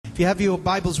you have your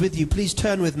Bibles with you, please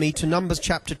turn with me to Numbers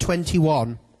chapter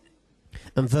 21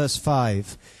 and verse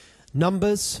 5.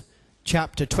 Numbers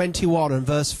chapter 21 and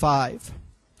verse 5.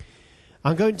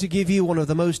 I'm going to give you one of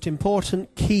the most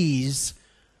important keys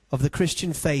of the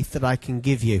Christian faith that I can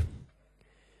give you.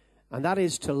 And that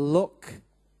is to look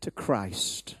to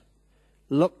Christ.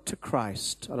 Look to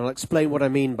Christ. And I'll explain what I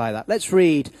mean by that. Let's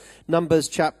read Numbers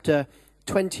chapter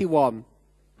 21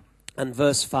 and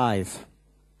verse 5.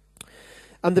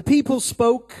 And the people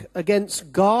spoke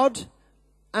against God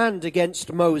and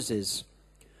against Moses.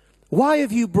 Why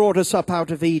have you brought us up out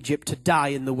of Egypt to die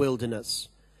in the wilderness?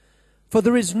 For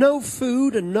there is no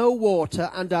food and no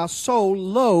water, and our soul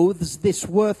loathes this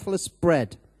worthless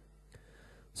bread.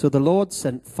 So the Lord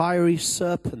sent fiery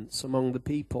serpents among the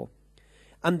people,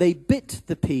 and they bit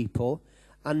the people,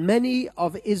 and many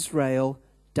of Israel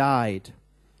died.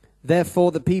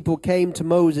 Therefore the people came to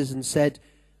Moses and said,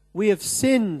 We have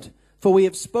sinned, for we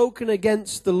have spoken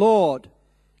against the Lord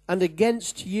and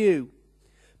against you.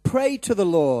 Pray to the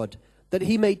Lord that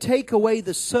he may take away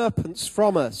the serpents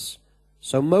from us.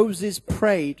 So Moses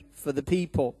prayed for the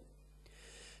people.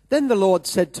 Then the Lord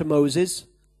said to Moses,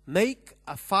 Make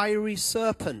a fiery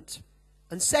serpent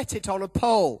and set it on a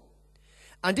pole.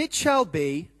 And it shall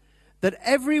be that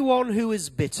everyone who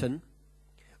is bitten,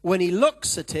 when he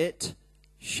looks at it,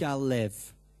 shall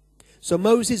live. So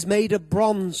Moses made a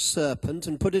bronze serpent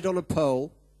and put it on a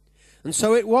pole. And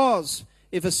so it was,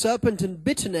 if a serpent had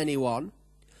bitten anyone,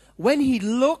 when he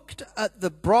looked at the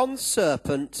bronze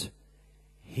serpent,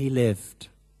 he lived.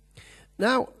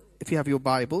 Now, if you have your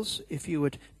Bibles, if you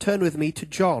would turn with me to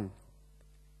John.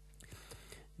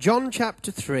 John chapter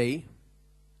 3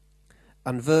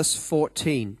 and verse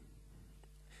 14.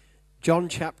 John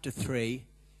chapter 3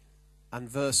 and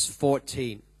verse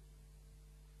 14.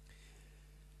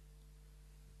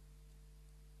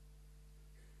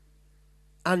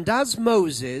 And as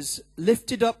Moses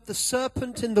lifted up the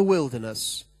serpent in the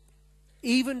wilderness,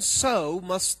 even so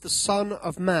must the Son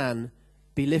of Man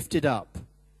be lifted up,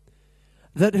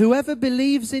 that whoever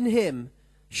believes in him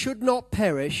should not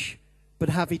perish, but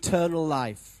have eternal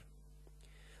life.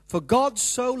 For God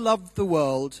so loved the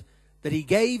world that he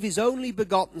gave his only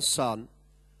begotten Son,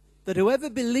 that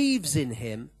whoever believes in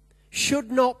him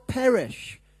should not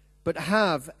perish, but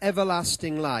have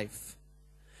everlasting life.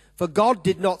 For God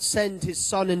did not send his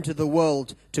Son into the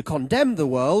world to condemn the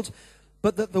world,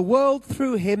 but that the world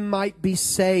through him might be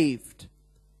saved.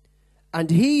 And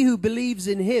he who believes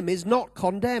in him is not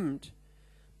condemned,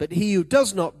 but he who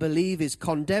does not believe is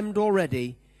condemned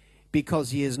already,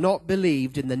 because he has not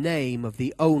believed in the name of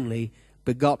the only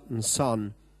begotten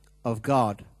Son of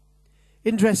God.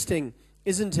 Interesting,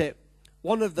 isn't it?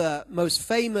 One of the most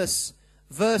famous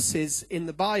verses in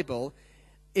the Bible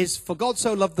is, For God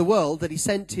so loved the world that he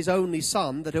sent his only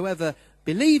Son, that whoever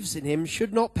believes in him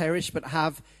should not perish but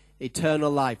have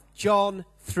eternal life. John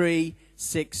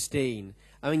 3:16.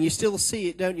 I mean, you still see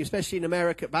it, don't you? Especially in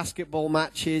America, basketball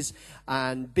matches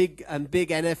and big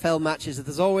NFL matches.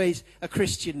 There's always a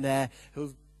Christian there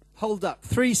who'll hold up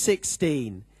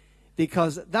 3:16,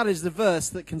 because that is the verse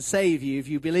that can save you if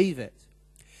you believe it.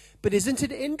 But isn't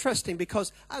it interesting?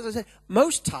 Because, as I said,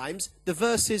 most times the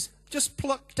verse is just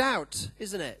plucked out,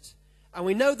 isn't it? And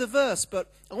we know the verse,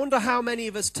 but I wonder how many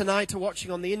of us tonight are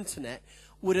watching on the internet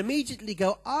would immediately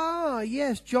go,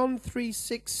 yes, John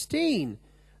 3:16.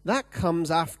 That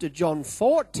comes after John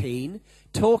 14,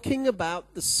 talking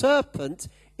about the serpent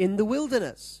in the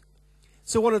wilderness.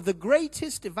 So one of the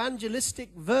greatest evangelistic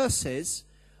verses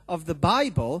of the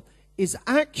Bible is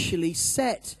actually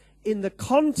set in the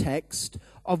context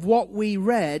of what we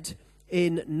read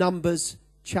in Numbers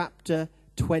chapter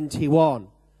 21.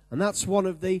 And that's one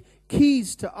of the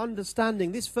keys to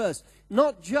understanding this verse,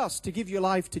 not just to give your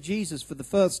life to Jesus for the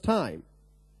first time,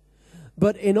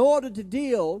 but in order to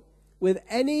deal with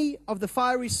any of the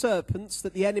fiery serpents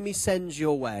that the enemy sends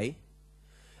your way.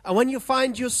 And when you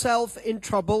find yourself in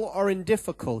trouble or in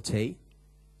difficulty,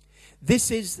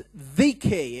 this is the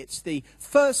key. It's the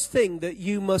first thing that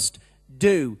you must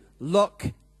do.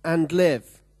 Look and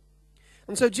live.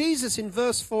 And so Jesus in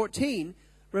verse 14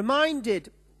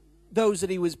 reminded those that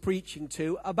he was preaching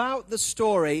to about the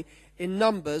story in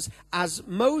Numbers, as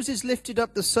Moses lifted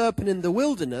up the serpent in the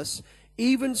wilderness,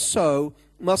 even so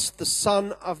must the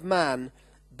Son of Man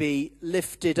be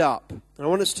lifted up. And I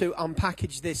want us to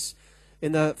unpackage this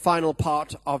in the final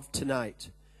part of tonight.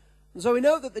 And so we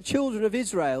know that the children of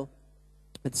Israel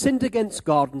had sinned against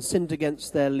God and sinned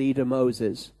against their leader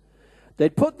Moses.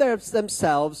 They'd put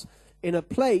themselves in a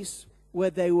place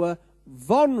where they were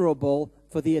vulnerable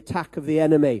for the attack of the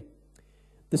enemy.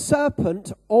 The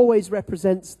serpent always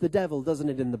represents the devil, doesn't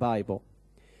it, in the Bible?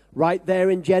 Right there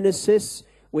in Genesis,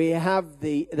 we have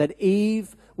that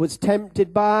Eve was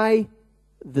tempted by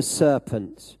the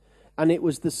serpent. And it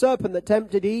was the serpent that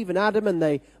tempted Eve and Adam, and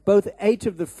they both ate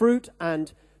of the fruit,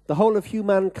 and the whole of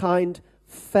humankind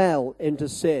fell into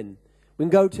sin. We can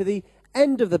go to the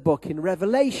end of the book in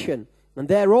Revelation, and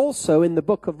there also in the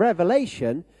book of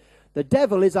Revelation, the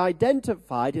devil is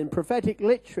identified in prophetic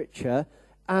literature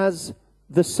as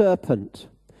the serpent.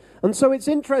 And so it's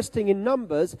interesting in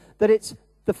Numbers that it's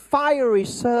the fiery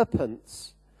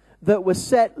serpents that were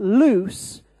set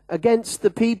loose against the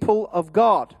people of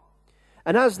God.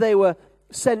 And as they were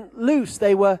sent loose,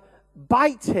 they were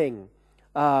biting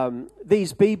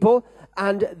these people,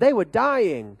 and they were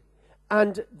dying.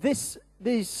 And these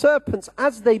serpents,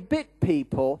 as they bit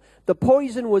people, the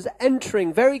poison was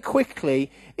entering very quickly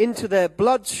into their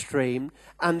bloodstream,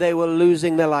 and they were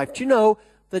losing their life. Do you know,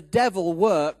 the devil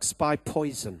works by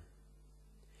poison?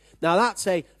 Now that's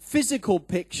a physical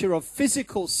picture of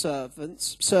physical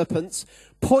serpents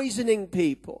poisoning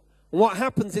people. And what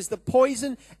happens is the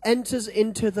poison enters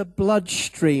into the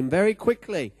bloodstream very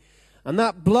quickly. And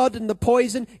that blood and the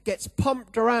poison gets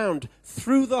pumped around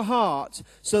through the heart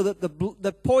so that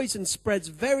the poison spreads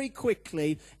very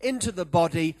quickly into the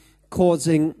body,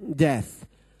 causing death.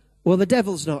 Well, the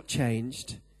devil's not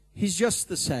changed. He's just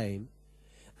the same.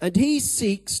 And he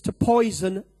seeks to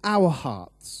poison our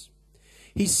hearts.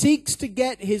 He seeks to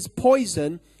get his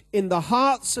poison in the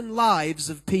hearts and lives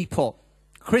of people,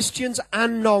 Christians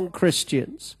and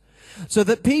non-Christians, so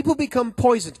that people become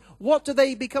poisoned. What do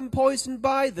they become poisoned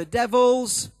by? The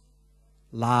devil's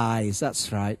lies.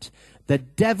 That's right. The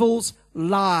devil's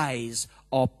lies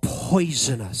are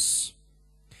poisonous.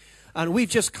 And we've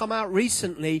just come out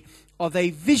recently of a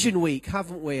Vision Week,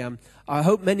 haven't we? I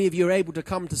hope many of you are able to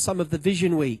come to some of the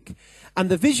Vision Week. And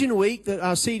the Vision Week that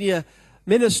our senior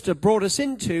minister brought us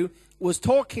into was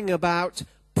talking about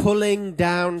pulling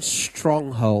down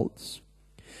strongholds.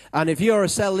 And if you're a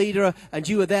cell leader and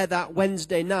you were there that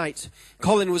Wednesday night,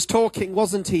 Colin was talking,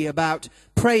 wasn't he, about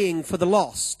praying for the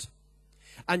lost.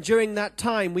 And during that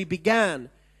time, we began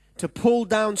to pull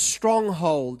down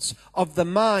strongholds of the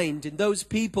mind in those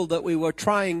people that we were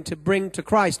trying to bring to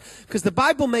Christ. Because the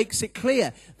Bible makes it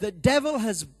clear that the devil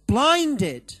has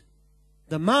blinded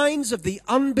the minds of the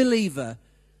unbeliever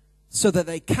so that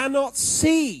they cannot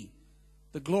see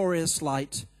the glorious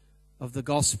light of the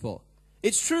gospel.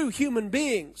 It's true, human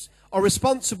beings are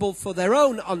responsible for their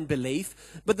own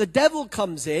unbelief, but the devil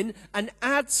comes in and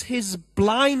adds his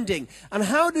blinding. And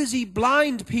how does he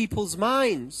blind people's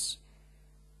minds?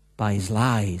 By his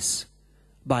lies,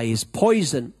 by his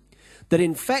poison that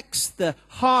infects the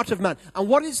heart of man. And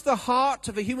what is the heart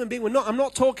of a human being? I'm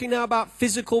not talking now about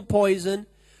physical poison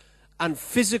and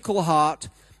physical heart.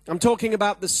 I'm talking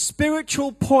about the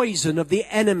spiritual poison of the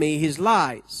enemy, his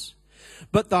lies.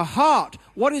 But the heart,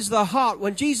 what is the heart?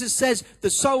 When Jesus says the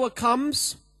sower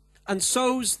comes and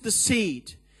sows the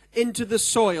seed into the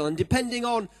soil, and depending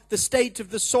on the state of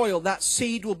the soil, that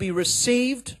seed will be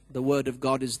received. The word of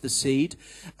God is the seed.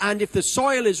 And if the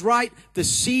soil is right, the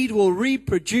seed will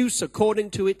reproduce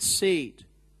according to its seed.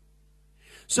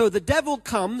 So the devil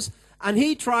comes and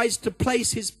he tries to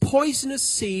place his poisonous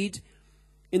seed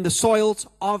in the soils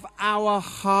of our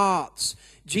hearts.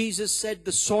 Jesus said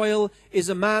the soil is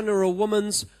a man or a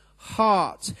woman's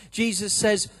heart. Jesus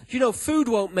says, food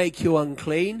won't make you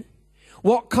unclean.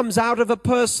 What comes out of a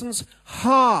person's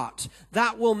heart,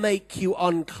 that will make you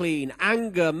unclean.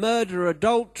 Anger, murder,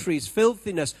 adulteries,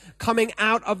 filthiness, coming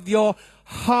out of your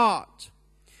heart.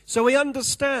 So we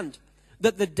understand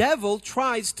that the devil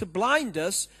tries to blind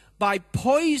us by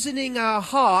poisoning our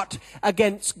heart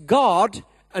against God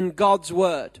and God's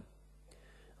word.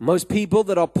 Most people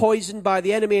that are poisoned by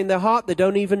the enemy in their heart, they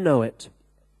don't even know it.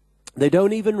 They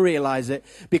don't even realize it,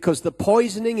 because the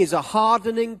poisoning is a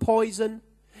hardening poison.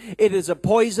 It is a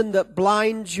poison that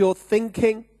blinds your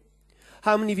thinking.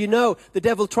 How many of you know the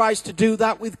devil tries to do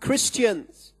that with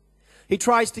Christians? He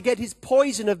tries to get his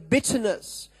poison of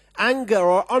bitterness, anger,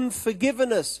 or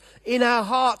unforgiveness in our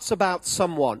hearts about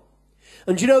someone.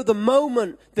 And the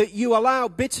moment that you allow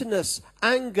bitterness,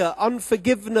 anger,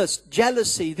 unforgiveness,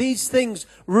 jealousy, these things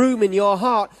room in your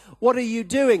heart, what are you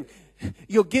doing?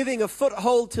 You're giving a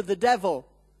foothold to the devil.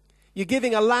 You're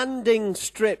giving a landing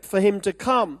strip for him to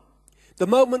come. The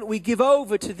moment we give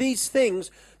over to these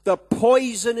things, the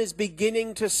poison is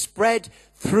beginning to spread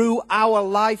through our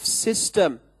life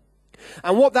system.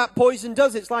 And what that poison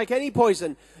does, it's like any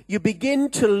poison. You begin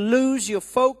to lose your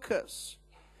focus.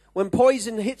 When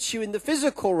poison hits you in the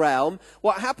physical realm,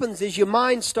 what happens is your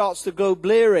mind starts to go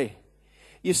bleary.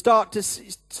 You start to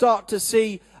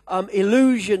see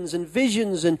illusions and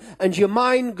visions, and your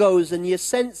mind goes and your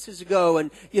senses go,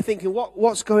 and you're thinking,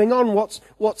 what's going on?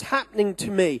 What's happening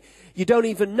to me? You don't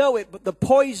even know it, but the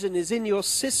poison is in your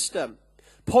system,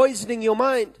 poisoning your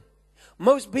mind.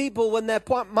 Most people, when their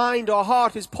mind or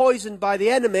heart is poisoned by the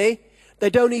enemy, they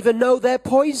don't even know they're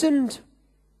poisoned.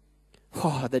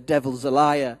 Oh, the devil's a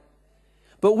liar.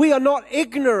 But we are not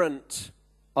ignorant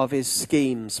of his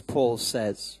schemes, Paul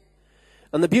says.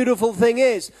 And the beautiful thing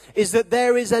is that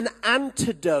there is an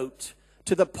antidote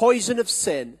to the poison of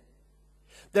sin.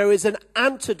 There is an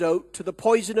antidote to the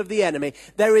poison of the enemy.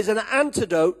 There is an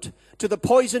antidote to the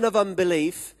poison of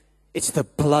unbelief. It's the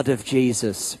blood of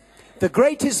Jesus. The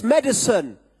greatest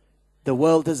medicine the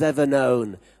world has ever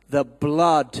known. The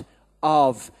blood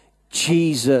of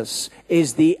Jesus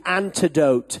is the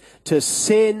antidote to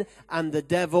sin and the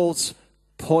devil's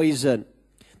poison.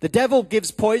 The devil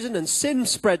gives poison and sin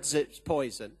spreads its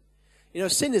poison. You know,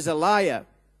 sin is a liar.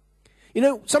 You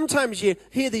know, sometimes you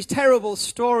hear these terrible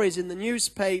stories in the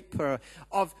newspaper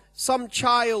of some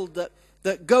child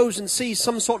that goes and sees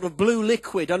some sort of blue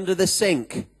liquid under the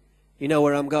sink. You know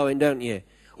where I'm going, don't you?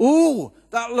 Ooh,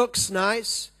 that looks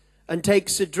nice, and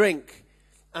takes a drink.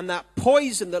 And that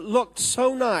poison that looked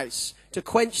so nice to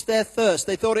quench their thirst,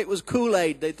 they thought it was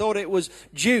Kool-Aid, they thought it was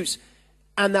juice,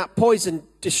 and that poison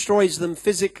destroys them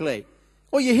physically.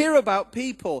 Or you hear about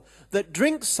people that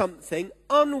drink something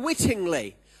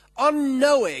unwittingly,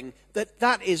 unknowing that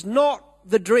that is not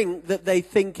the drink that they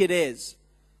think it is.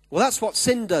 Well, that's what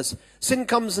sin does. Sin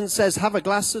comes and says, have a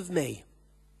glass of me.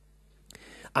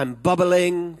 I'm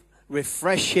bubbling,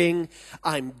 refreshing.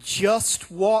 I'm just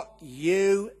what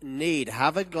you need.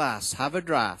 Have a glass, have a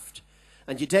draft.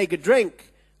 And you take a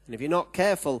drink, and if you're not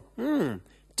careful,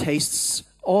 tastes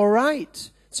all right.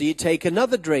 So you take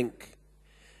another drink.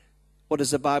 What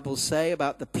does the Bible say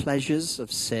about the pleasures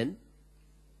of sin?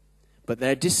 But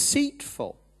they're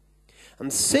deceitful.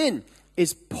 And sin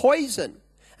is poison.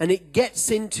 And it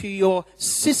gets into your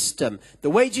system.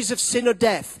 The wages of sin are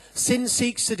death. Sin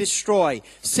seeks to destroy.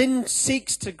 Sin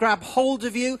seeks to grab hold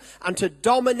of you and to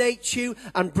dominate you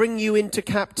and bring you into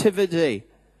captivity.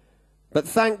 But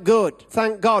thank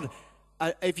God,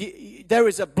 there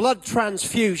is a blood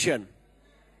transfusion.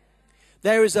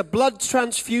 There is a blood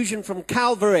transfusion from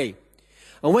Calvary.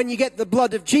 And when you get the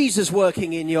blood of Jesus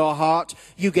working in your heart,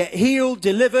 you get healed,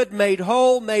 delivered, made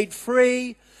whole, made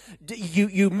free.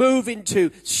 You move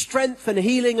into strength and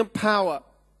healing and power.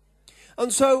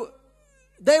 And so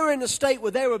they were in a state where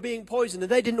they were being poisoned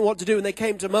and they didn't know what to do, and they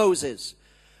came to Moses.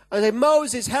 And they said,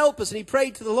 Moses, help us. And he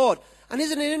prayed to the Lord. And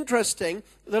isn't it interesting?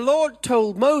 The Lord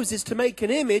told Moses to make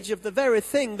an image of the very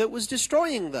thing that was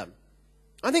destroying them.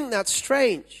 I think that's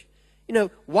strange. You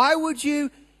know, why would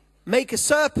you make a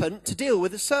serpent to deal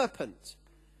with a serpent?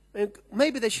 I mean,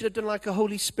 maybe they should have done like a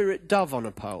Holy Spirit dove on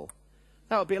a pole.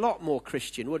 That would be a lot more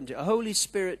Christian, wouldn't it? A Holy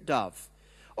Spirit dove.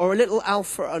 Or a little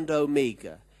Alpha and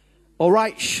Omega. Or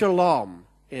write Shalom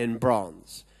in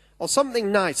bronze. Or something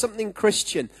nice, something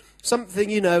Christian. Something,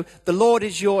 you know, the Lord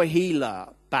is your healer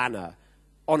banner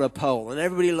on a pole. And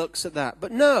everybody looks at that.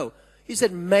 But no, he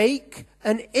said, make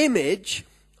an image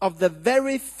of the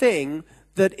very thing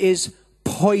that is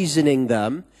poisoning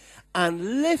them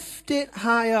and lift it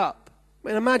high up. I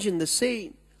mean, imagine the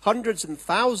scene. Hundreds and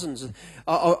thousands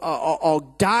are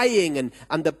dying, and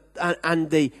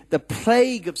the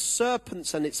plague of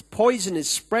serpents and its poison is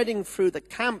spreading through the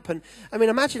camp. And I mean,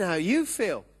 imagine how you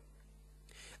feel.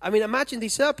 I mean, imagine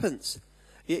these serpents.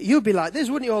 You'd be like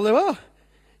this, wouldn't you? Although,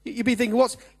 you'd be thinking,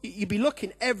 you'd be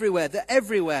looking everywhere. They're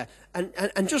everywhere,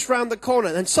 and just round the corner,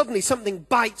 and suddenly something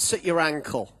bites at your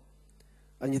ankle,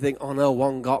 and you think, oh no,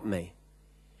 one got me.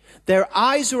 Their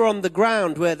eyes were on the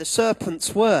ground where the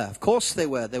serpents were. Of course they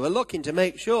were. They were looking to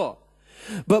make sure.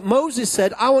 But Moses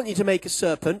said, I want you to make a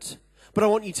serpent, but I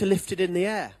want you to lift it in the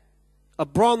air. A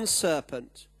bronze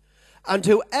serpent. And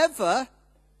whoever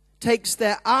takes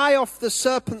their eye off the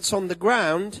serpents on the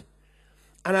ground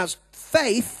and has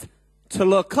faith to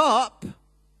look up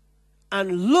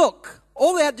and look.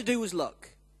 All they had to do was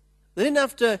look. They didn't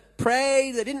have to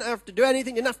pray. They didn't have to do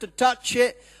anything. They didn't have to touch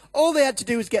it. All they had to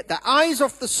do was get their eyes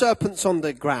off the serpents on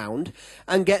the ground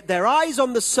and get their eyes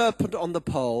on the serpent on the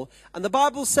pole. And the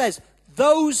Bible says,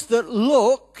 those that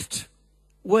looked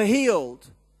were healed.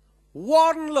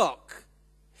 One look.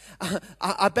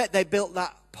 I bet they built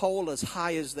that pole as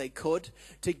high as they could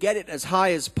to get it as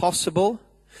high as possible.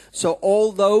 So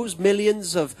all those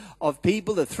millions of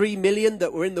people, the 3 million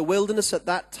that were in the wilderness at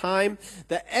that time,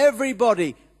 that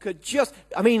everybody could just,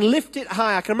 lift it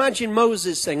high. I can imagine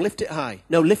Moses saying, lift it high.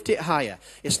 No, lift it higher.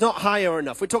 It's not higher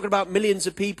enough. We're talking about millions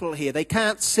of people here. They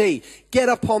can't see. Get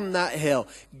up on that hill.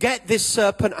 Get this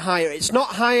serpent higher. It's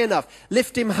not high enough.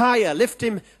 Lift him higher. Lift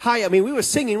him higher. We were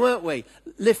singing, weren't we?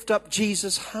 Lift up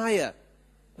Jesus higher.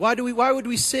 Why would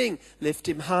we sing, lift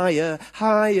him higher,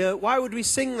 higher? Why would we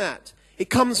sing that?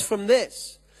 It comes from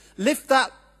this. Lift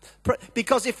that,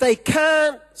 because if they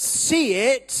can't see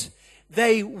it,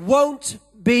 they won't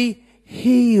be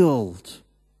healed.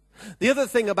 The other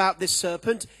thing about this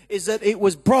serpent is that it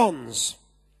was bronze.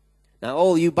 Now,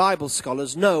 all you Bible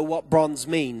scholars know what bronze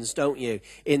means, don't you,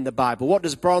 in the Bible? What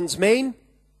does bronze mean?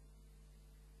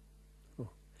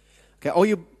 Okay, all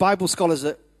you Bible scholars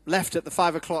that left at the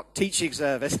 5 o'clock teaching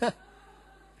service.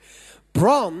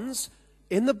 Bronze,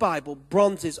 in the Bible,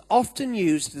 bronze is often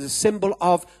used as a symbol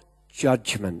of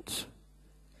judgment.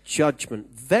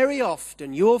 Judgment. Very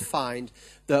often you'll find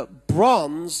that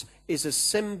bronze is a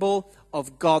symbol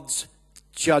of God's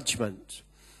judgment.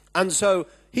 And so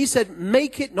he said,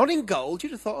 make it, not in gold.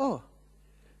 You'd have thought,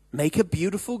 make a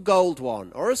beautiful gold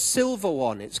one or a silver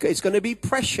one. It's going to be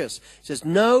precious. He says,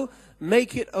 no,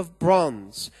 make it of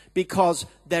bronze, because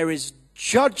there is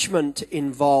judgment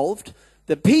involved.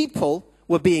 The people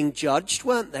were being judged,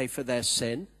 weren't they, for their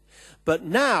sin? But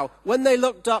now, when they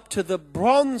looked up to the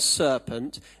bronze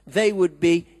serpent, they would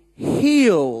be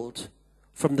healed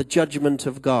from the judgment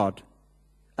of God,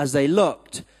 as they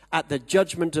looked at the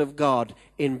judgment of God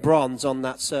in bronze on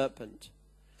that serpent.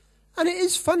 And it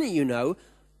is funny,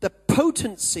 the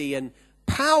potency and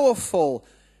powerful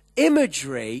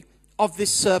imagery of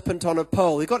this serpent on a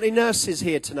pole. We've got any nurses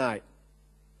here tonight?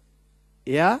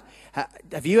 Yeah?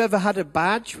 Have you ever had a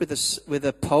badge with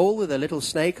a pole with a little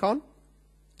snake on?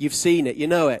 You've seen it, you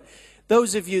know it.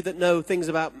 Those of you that know things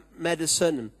about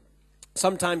medicine,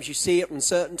 sometimes you see it in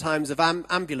certain times of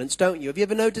ambulance, don't you? Have you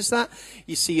ever noticed that?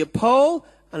 You see a pole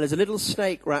and there's a little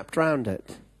snake wrapped around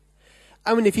it.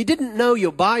 If you didn't know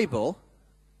your Bible,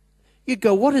 you'd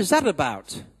go, what is that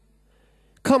about?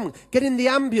 Come, get in the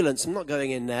ambulance. I'm not going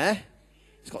in there.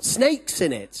 It's got snakes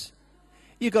in it.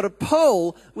 You've got a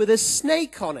pole with a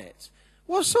snake on it.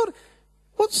 What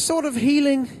sort of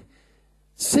healing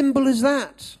symbol is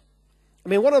that?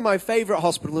 One of my favorite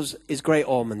hospitals is Great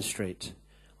Ormond Street,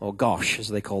 or GOSH, as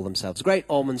they call themselves. Great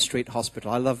Ormond Street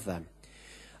Hospital. I love them.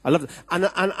 And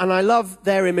I love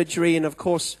their imagery, and of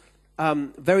course,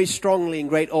 very strongly in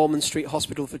Great Ormond Street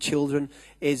Hospital for Children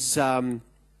is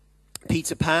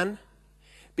Peter Pan,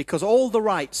 because all the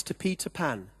rights to Peter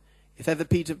Pan, if ever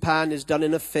Peter Pan is done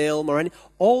in a film or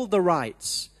all the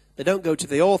rights, they don't go to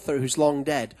the author who's long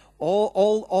dead.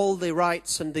 All the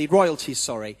rights and the royalties,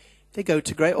 they go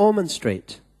to Great Ormond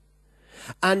Street.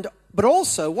 But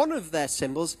also, one of their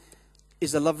symbols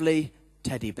is a lovely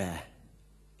teddy bear.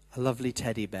 A lovely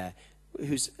teddy bear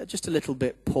who's just a little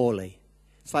bit poorly.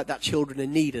 It's like that Children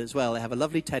in Need as well. They have a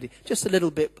lovely teddy, just a little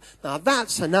bit. Now,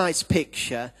 that's a nice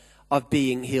picture of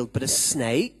being healed. But a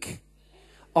snake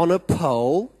on a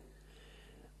pole.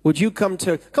 Would you come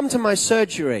to my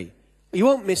surgery? You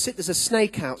won't miss it. There's a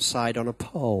snake outside on a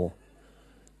pole.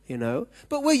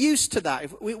 But we're used to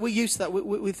that. We're used to that.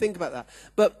 We think about that.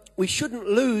 But we shouldn't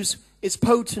lose its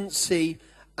potency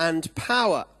and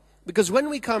power. Because when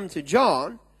we come to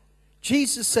John,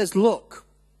 Jesus says, look,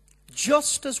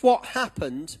 just as what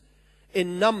happened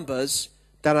in Numbers,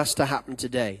 that has to happen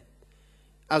today.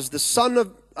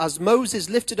 As Moses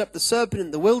lifted up the serpent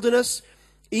in the wilderness,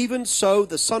 even so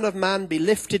the Son of Man be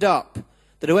lifted up,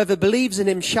 that whoever believes in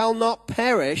him shall not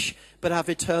perish, but have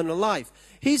eternal life.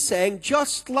 He's saying,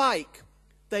 just like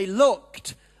they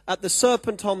looked at the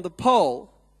serpent on the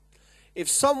pole, if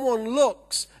someone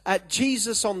looks at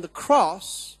Jesus on the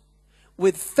cross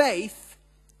with faith,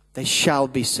 they shall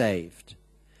be saved.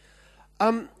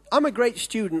 I'm a great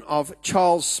student of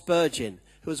Charles Spurgeon,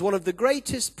 who was one of the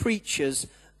greatest preachers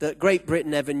that Great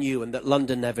Britain ever knew and that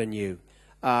London ever knew.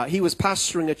 He was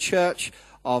pastoring a church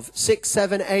of 6,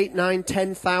 7, 8, 9,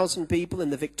 10,000 people in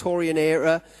the Victorian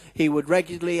era. He would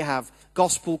regularly have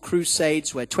gospel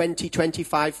crusades where 20,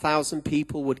 25,000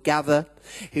 people would gather.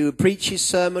 He would preach his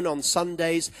sermon on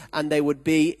Sundays, and they would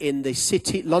be in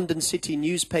the London city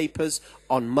newspapers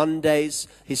on Mondays.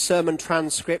 His sermon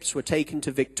transcripts were taken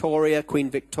to Victoria,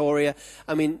 Queen Victoria.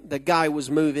 The guy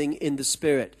was moving in the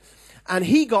Spirit. And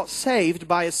he got saved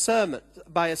by a sermon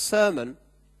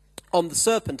on the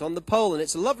serpent on the pole. And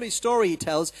it's a lovely story he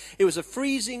tells. It was a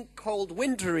freezing cold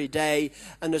wintry day,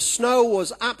 and the snow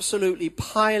was absolutely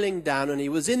piling down, and he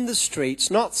was in the streets,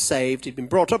 not saved. He'd been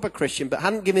brought up a Christian but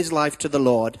hadn't given his life to the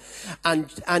Lord.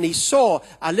 And he saw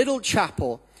a little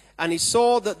chapel, and he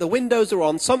saw that the windows were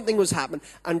on, something was happening,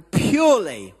 and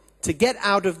purely to get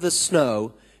out of the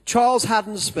snow, Charles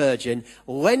Haddon Spurgeon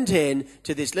went in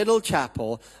to this little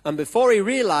chapel, and before he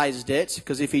realized it,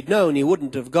 because if he'd known he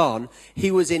wouldn't have gone, he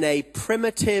was in a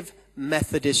primitive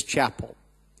Methodist chapel.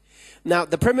 Now,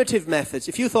 the primitive Methodists,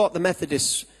 if you thought the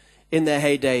Methodists in their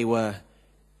heyday were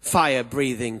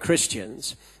fire-breathing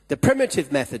Christians, the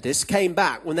primitive Methodists came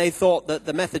back when they thought that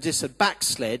the Methodists had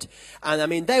backslid, and I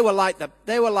mean, they were like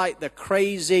the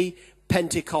crazy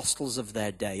Pentecostals of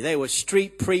their day. They were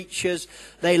street preachers.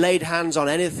 They laid hands on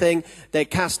anything. They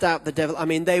cast out the devil. I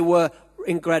mean, they were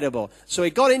incredible. So he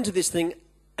got into this thing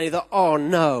and he thought, oh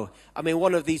no. I mean,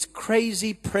 one of these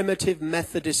crazy primitive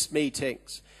Methodist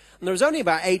meetings. And there was only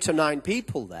about 8 or 9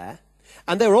 people there.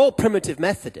 And they were all primitive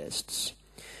Methodists.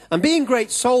 And being great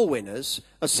soul winners,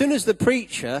 as soon as the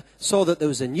preacher saw that there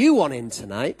was a new one in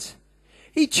tonight,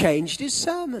 he changed his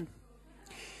sermon.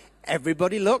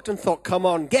 Everybody looked and thought, come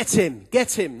on, get him.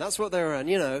 That's what they were on,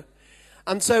 you know.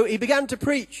 And so he began to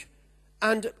preach.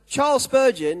 And Charles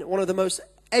Spurgeon, one of the most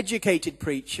educated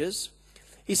preachers,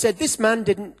 he said this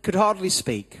man could hardly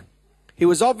speak. He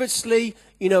was obviously,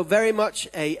 you know, very much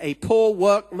a poor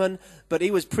workman, but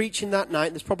he was preaching that night.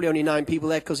 There's probably only 9 people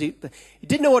there because he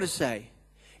didn't know what to say.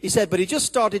 He said, but he just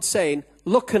started saying,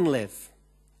 look and live.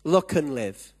 Look and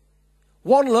live.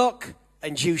 One look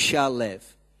and you shall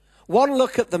live. One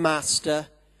look at the Master,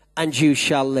 and you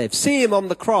shall live. See him on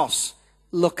the cross.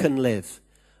 Look and live.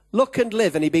 Look and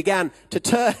live. And he began to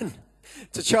turn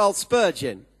to Charles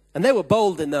Spurgeon. And they were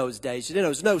bold in those days. You know, there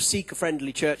was no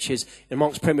seeker-friendly churches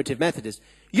amongst primitive Methodists.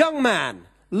 Young man,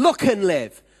 look and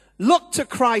live. Look to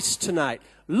Christ tonight.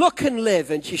 Look and live,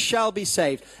 and you shall be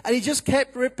saved. And he just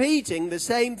kept repeating the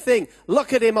same thing.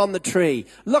 Look at him on the tree.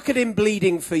 Look at him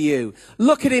bleeding for you.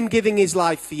 Look at him giving his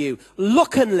life for you.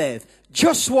 Look and live.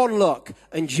 Just one look,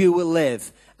 and you will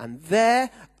live. And there,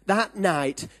 that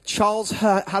night, Charles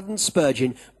Haddon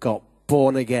Spurgeon got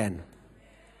born again.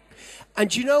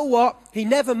 And you know what? He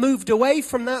never moved away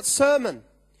from that sermon.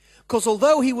 Because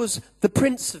although he was the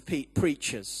prince of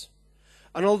preachers,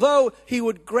 and although he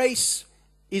would grace,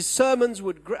 his sermons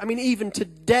would, even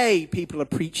today people are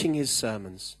preaching his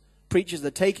sermons. Preachers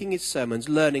are taking his sermons,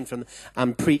 learning from them,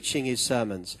 and preaching his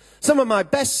sermons. Some of my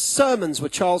best sermons were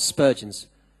Charles Spurgeon's.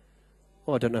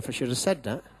 Oh, I don't know if I should have said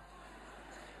that.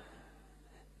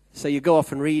 So you go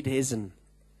off and read his and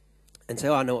say,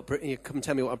 oh, I know what, you come and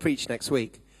tell me what I preach next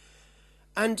week.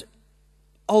 And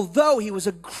although he was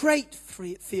a great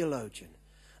theologian,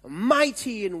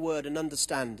 mighty in word and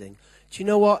understanding, do you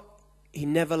know what? He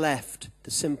never left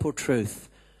the simple truth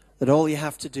that all you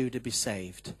have to do to be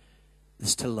saved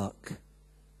is to look,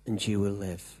 and you will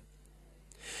live.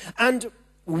 And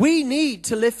we need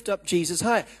to lift up Jesus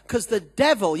higher, because the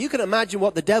devil, you can imagine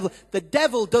what the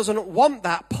devil doesn't want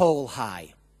that pole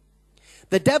high.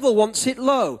 The devil wants it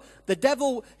low. The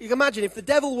devil, you can imagine if the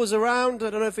devil was around, I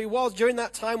don't know if he was, during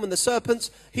that time when the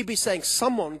serpents, he'd be saying,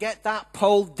 someone get that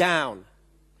pole down.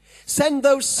 Send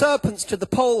those serpents to the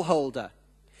pole holder.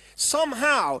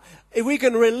 Somehow, if we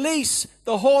can release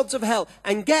the hordes of hell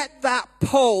and get that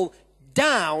pole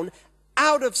down,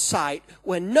 out of sight,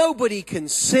 where nobody can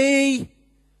see,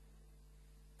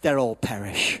 they'll all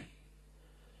perish.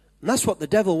 And that's what the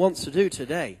devil wants to do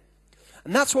today.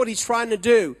 And that's what he's trying to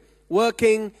do,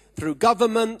 working through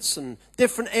governments and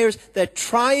different areas. They're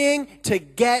trying to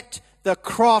get the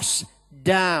cross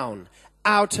down,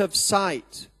 out of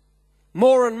sight.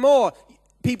 More and more,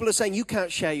 people are saying, you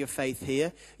can't share your faith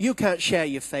here. You can't share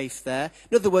your faith there.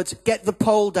 In other words, get the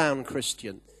pole down,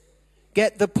 Christian.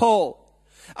 Get the pole.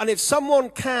 And if someone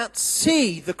can't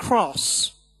see the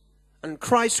cross and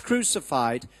Christ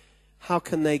crucified, how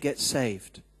can they get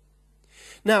saved?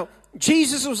 Now,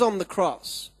 Jesus was on the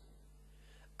cross.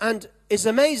 And it's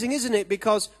amazing, isn't it?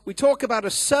 Because we talk about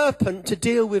a serpent to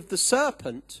deal with the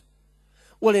serpent.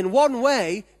 Well, in one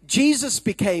way, Jesus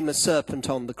became a serpent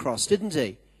on the cross, didn't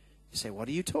he? You say, what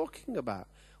are you talking about?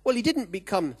 Well, he didn't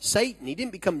become Satan. He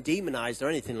didn't become demonized or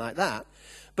anything like that.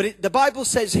 But the Bible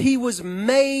says he was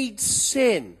made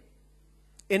sin.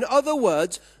 In other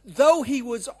words, though he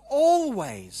was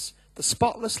always the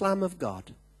spotless Lamb of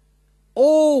God,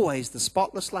 always the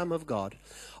spotless Lamb of God,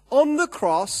 on the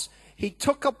cross, he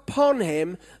took upon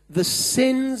him the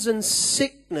sins and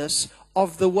sickness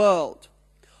of the world.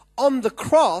 On the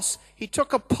cross, he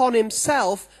took upon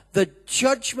himself the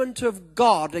judgment of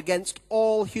God against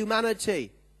all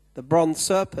humanity, the bronze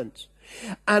serpent.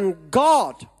 And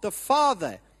God, the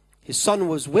Father, his Son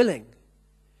was willing.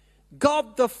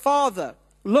 God, the Father,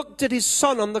 looked at his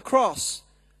Son on the cross.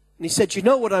 And he said, you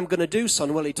know what I'm going to do,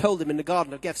 Son? Well, he told him in the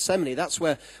Garden of Gethsemane. That's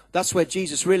where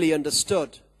Jesus really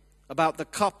understood about the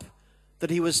cup that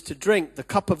he was to drink, the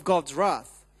cup of God's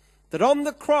wrath. That on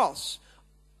the cross,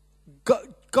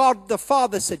 God the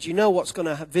Father said, you know what's going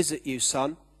to visit you,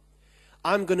 son?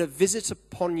 I'm going to visit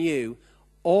upon you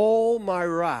all my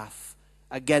wrath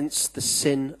against the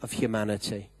sin of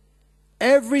humanity.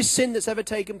 Every sin that's ever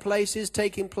taken place, is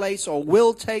taking place, or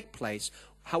will take place,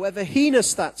 however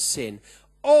heinous that sin,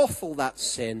 awful that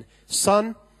sin,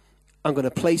 son, I'm going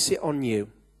to place it on you,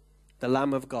 the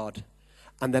Lamb of God,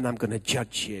 and then I'm going to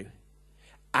judge you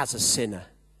as a sinner,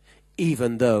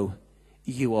 even though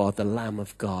you are the Lamb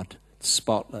of God,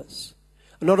 spotless.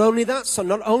 And not only that, son,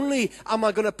 not only am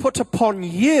I going to put upon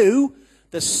you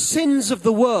the sins of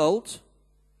the world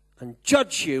and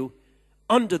judge you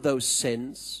under those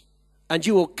sins, and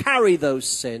you will carry those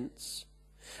sins,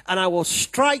 and I will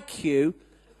strike you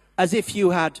as if you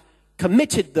had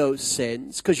committed those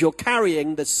sins, because you're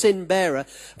carrying the sin bearer.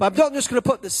 But I'm not just going to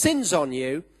put the sins on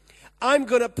you. I'm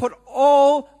going to put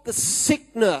all the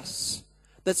sickness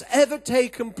that's ever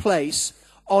taken place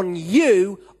on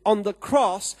you on the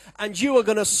cross, and you are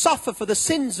going to suffer for the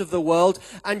sins of the world,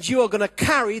 and you are going to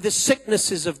carry the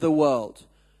sicknesses of the world.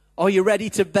 Are you ready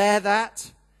to bear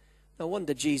that? No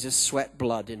wonder Jesus sweat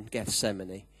blood in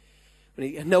Gethsemane.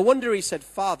 No wonder he said,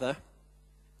 Father,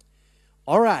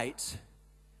 all right,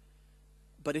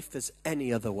 but if there's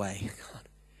any other way,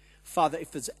 Father,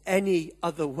 if there's any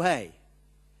other way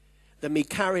than me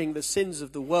carrying the sins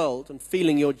of the world and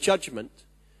feeling your judgment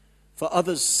for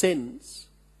others' sins,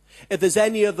 if there's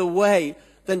any other way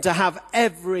than to have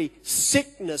every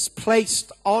sickness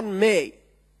placed on me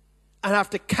and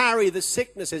have to carry the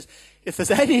sicknesses, if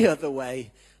there's any other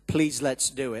way, please let's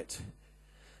do it.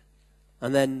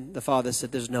 And then the Father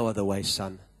said, there's no other way,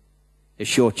 son.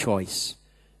 It's your choice.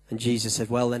 And Jesus said,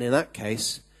 well, then in that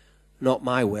case, not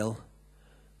my will,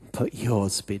 but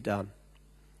yours be done.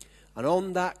 And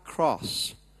on that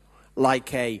cross,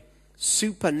 like a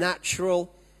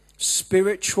supernatural,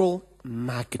 spiritual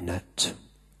magnet,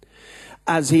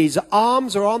 as his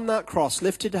arms are on that cross,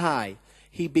 lifted high,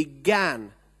 he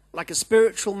began, like a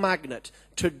spiritual magnet,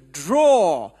 to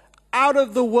draw out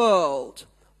of the world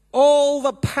all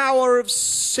the power of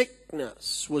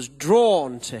sickness was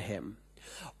drawn to him.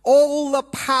 All the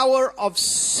power of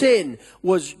sin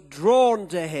was drawn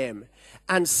to him.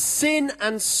 And sin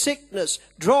and sickness,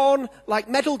 drawn like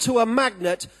metal to a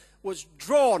magnet, was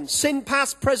drawn. Sin,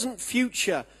 past, present,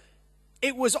 future.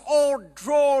 It was all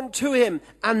drawn to him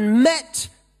and met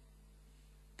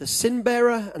the sin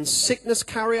bearer and sickness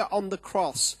carrier on the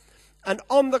cross. And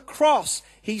on the cross,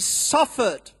 he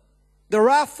suffered the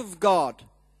wrath of God.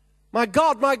 My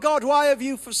God, why have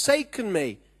you forsaken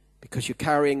me? Because you're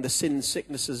carrying the sin and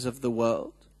sicknesses of the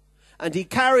world. And he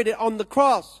carried it on the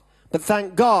cross. But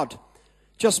thank God,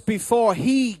 just before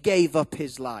he gave up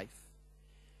his life,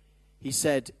 he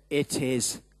said, it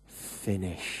is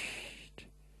finished.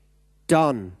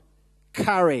 Done.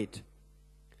 Carried.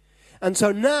 And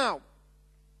so now,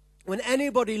 when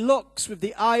anybody looks with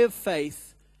the eye of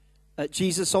faith at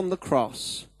Jesus on the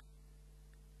cross,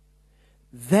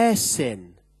 their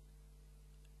sin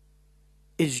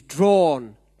is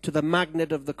drawn to the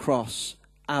magnet of the cross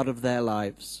out of their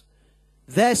lives.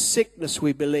 Their sickness,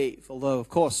 we believe, although, of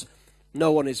course,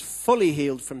 no one is fully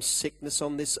healed from sickness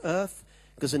on this earth,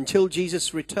 because until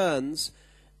Jesus returns,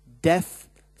 death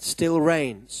still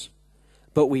reigns.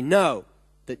 But we know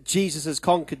that Jesus has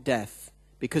conquered death,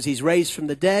 because he's raised from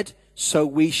the dead, so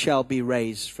we shall be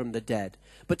raised from the dead.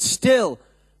 But still,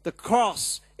 the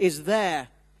cross is there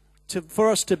for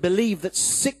us to believe that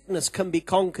sickness can be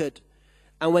conquered.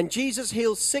 And when Jesus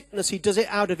heals sickness, he does it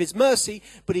out of his mercy,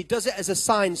 but he does it as a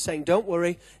sign saying, don't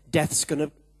worry, death's going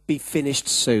to be finished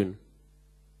soon.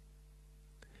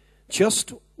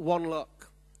 Just one look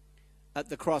at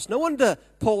the cross. No wonder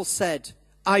Paul said,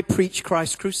 I preach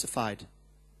Christ crucified.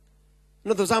 In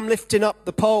other words, I'm lifting up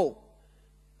the pole.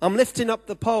 I'm lifting up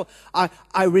the pole.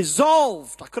 I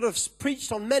resolved. I could have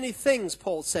preached on many things,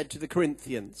 Paul said to the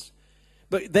Corinthians.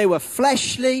 But they were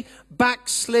fleshly,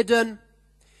 backslidden.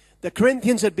 The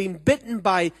Corinthians had been bitten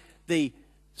by the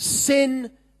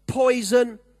sin,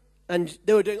 poison, and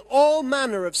they were doing all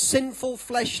manner of sinful,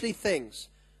 fleshly things.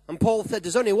 And Paul said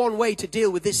there's only one way to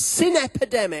deal with this sin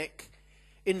epidemic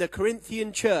in the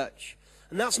Corinthian church.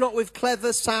 And that's not with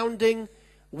clever sounding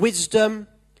wisdom.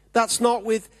 That's not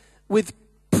with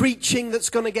preaching that's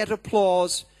going to get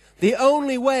applause. The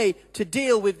only way to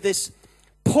deal with this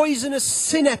poisonous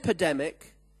sin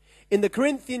epidemic in the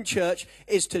Corinthian church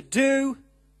is to do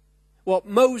what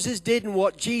Moses did and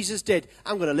what Jesus did.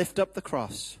 I'm going to lift up the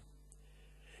cross.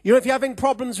 You know, if you're having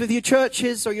problems with your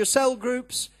churches or your cell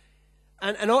groups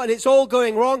and it's all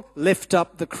going wrong, lift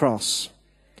up the cross.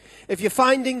 If you're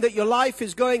finding that your life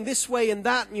is going this way and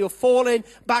that, and you're falling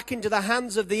back into the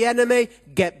hands of the enemy,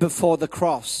 get before the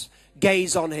cross.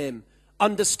 Gaze on him.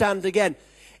 Understand again.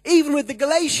 Even with the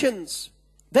Galatians,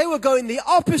 they were going the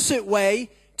opposite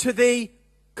way to the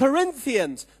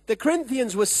Corinthians. The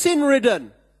Corinthians were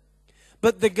sin-ridden.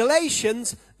 But the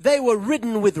Galatians, they were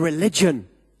ridden with religion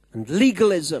and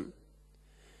legalism.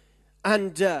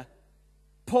 And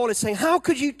Paul is saying, how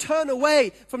could you turn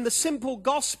away from the simple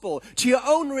gospel to your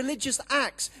own religious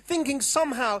acts, thinking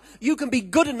somehow you can be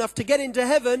good enough to get into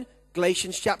heaven?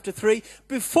 Galatians chapter 3,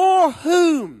 before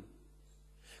whom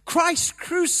Christ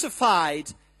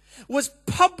crucified was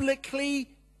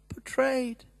publicly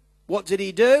portrayed. What did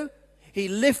he do? He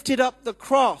lifted up the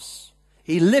cross.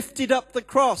 He lifted up the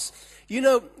cross. You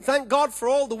know, thank God for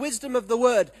all the wisdom of the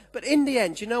word. But in the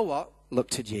end, you know what? Look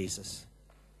to Jesus.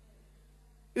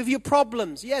 With your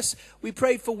problems, yes, we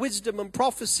prayed for wisdom and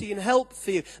prophecy and help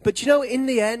for you. But you know, in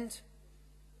the end,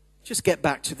 just get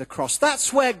back to the cross.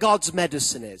 That's where God's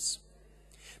medicine is.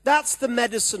 That's the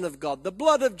medicine of God, the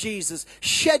blood of Jesus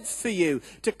shed for you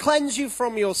to cleanse you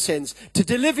from your sins, to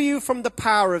deliver you from the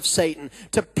power of Satan,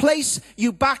 to place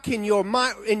you back in your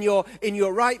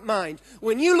right mind.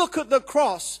 When you look at the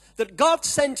cross, that God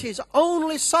sent his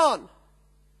only Son,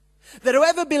 that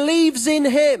whoever believes in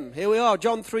him, here we are,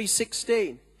 John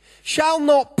 3:16, shall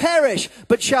not perish,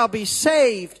 but shall be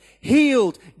saved,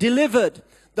 healed, delivered.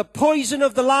 The poison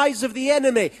of the lies of the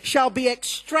enemy shall be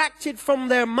extracted from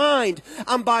their mind.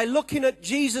 And by looking at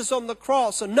Jesus on the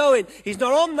cross and knowing he's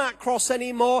not on that cross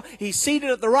anymore, he's seated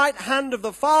at the right hand of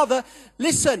the Father.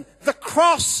 Listen, the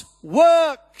cross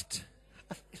worked.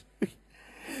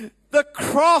 The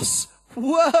cross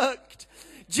worked.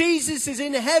 Jesus is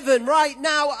in heaven right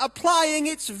now applying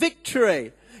its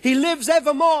victory. He lives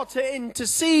evermore to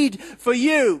intercede for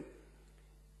you.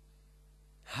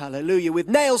 Hallelujah. With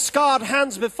nail-scarred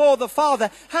hands before the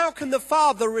Father, how can the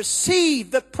Father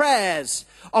receive the prayers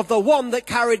of the one that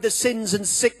carried the sins and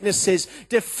sicknesses,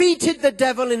 defeated the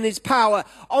devil in his power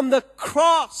on the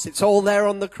cross? It's all there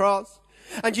on the cross.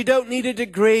 And you don't need a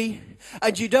degree,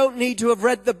 and you don't need to have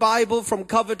read the Bible from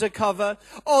cover to cover.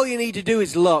 All you need to do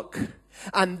is look.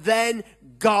 And then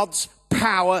God's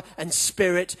power and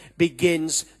spirit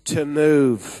begins to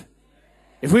move.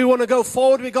 If we want to go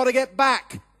forward, we've got to get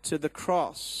back to the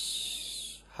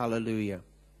cross. Hallelujah.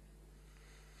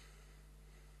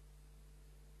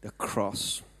 The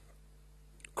cross.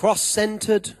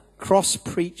 Cross-centered,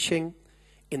 cross-preaching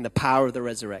in the power of the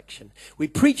resurrection. We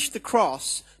preach the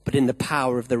cross, but in the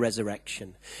power of the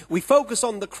resurrection. We focus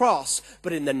on the cross,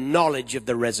 but in the knowledge of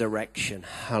the resurrection.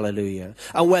 Hallelujah.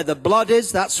 And where the blood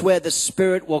is, that's where the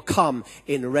Spirit will come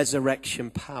in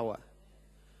resurrection power.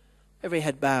 Every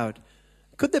head bowed.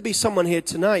 Could there be someone here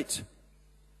tonight,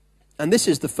 and this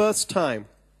is the first time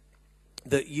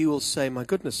that you will say, my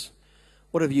goodness,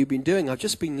 what have you been doing? I've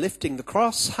just been lifting the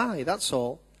cross high, that's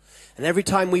all. And every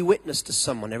time we witness to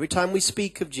someone, every time we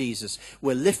speak of Jesus,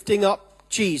 we're lifting up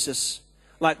Jesus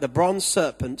like the bronze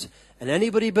serpent, and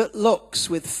anybody but looks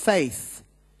with faith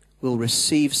will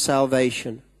receive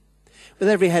salvation. With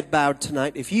every head bowed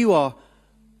tonight, if you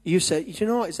say, you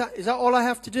know what, is that all I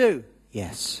have to do?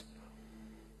 Yes.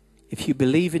 If you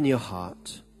believe in your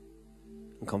heart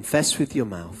and confess with your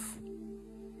mouth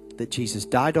that Jesus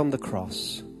died on the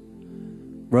cross,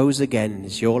 rose again and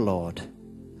is your Lord,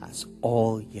 that's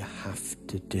all you have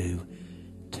to do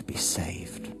to be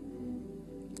saved.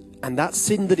 And that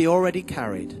sin that he already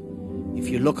carried, if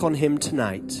you look on him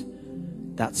tonight,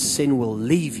 that sin will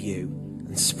leave you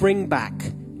and spring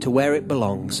back to where it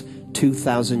belongs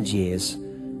 2,000 years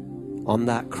on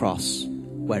that cross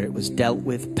where it was dealt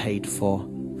with, paid for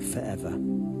forever.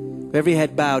 Every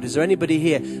head bowed. Is there anybody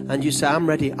here and you say, I'm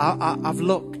ready, I've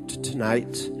looked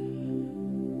tonight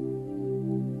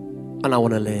and I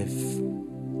want to live.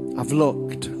 I've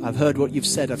looked, I've heard what you've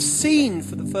said, I've seen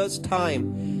for the first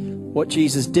time what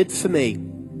Jesus did for me.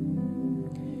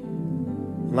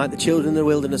 And like the children in the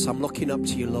wilderness, I'm looking up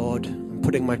to you, Lord. I'm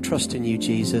putting my trust in you,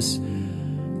 Jesus.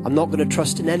 I'm not going to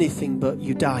trust in anything but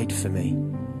you died for me.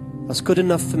 That's good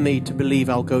enough for me to believe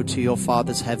I'll go to your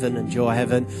Father's heaven and your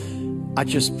heaven. I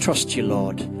just trust you,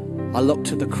 Lord. I look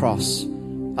to the cross.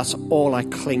 That's all I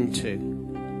cling to.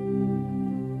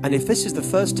 And if this is the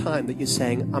first time that you're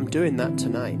saying, I'm doing that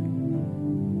tonight,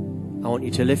 I want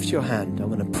you to lift your hand. I'm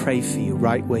going to pray for you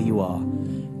right where you are.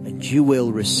 And you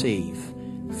will receive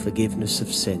forgiveness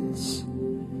of sins.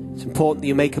 It's important that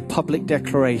you make a public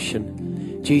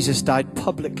declaration. Jesus died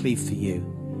publicly for you.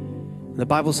 And the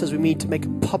Bible says we need to make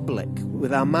a public,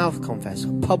 with our mouth confess,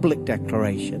 a public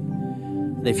declaration.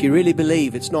 And if you really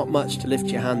believe, it's not much to lift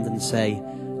your hand and say,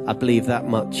 I believe that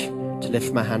much, to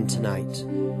lift my hand tonight.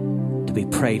 to be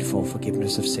prayed for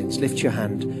forgiveness of sins. Lift your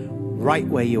hand right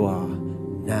where you are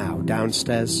now,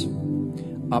 downstairs,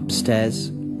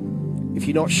 upstairs. If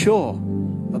you're not sure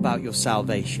about your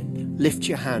salvation, lift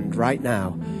your hand right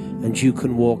now and you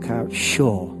can walk out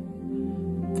sure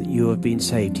that you have been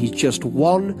saved. He's just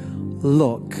one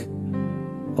look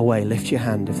away. Lift your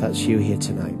hand if that's you here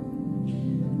tonight.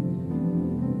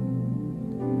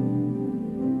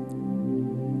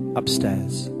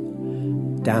 Upstairs,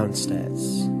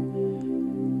 downstairs.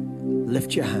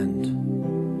 Lift your hand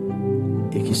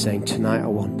if you're saying, tonight I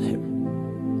want him.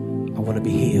 I want to be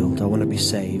healed. I want to be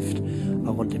saved. I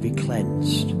want to be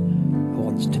cleansed. I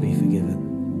want to be forgiven.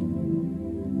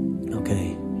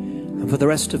 Okay. And for the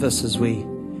rest of us, as we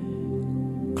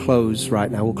close right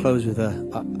now, we'll close with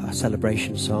a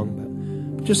celebration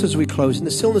song. But just as we close, in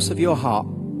the stillness of your heart,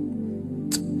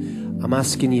 I'm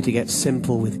asking you to get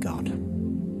simple with God.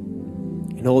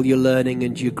 In all your learning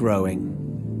and your growing,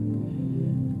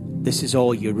 this is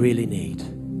all you really need.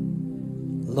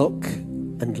 Look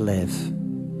and live.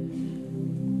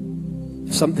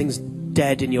 If something's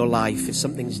dead in your life, if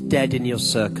something's dead in your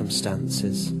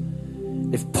circumstances,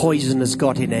 if poison has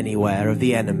got in anywhere of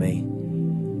the enemy,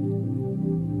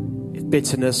 if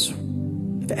bitterness,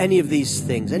 if any of these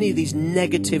things, any of these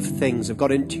negative things have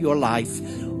got into your life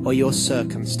or your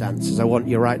circumstances, I want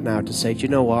you right now to say, do you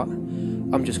know what?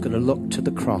 I'm just going to look to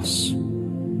the cross,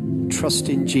 trust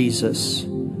in Jesus,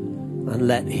 and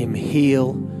let him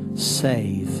heal,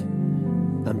 save,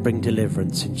 and bring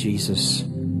deliverance in Jesus'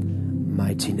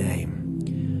 mighty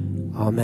name. Amen.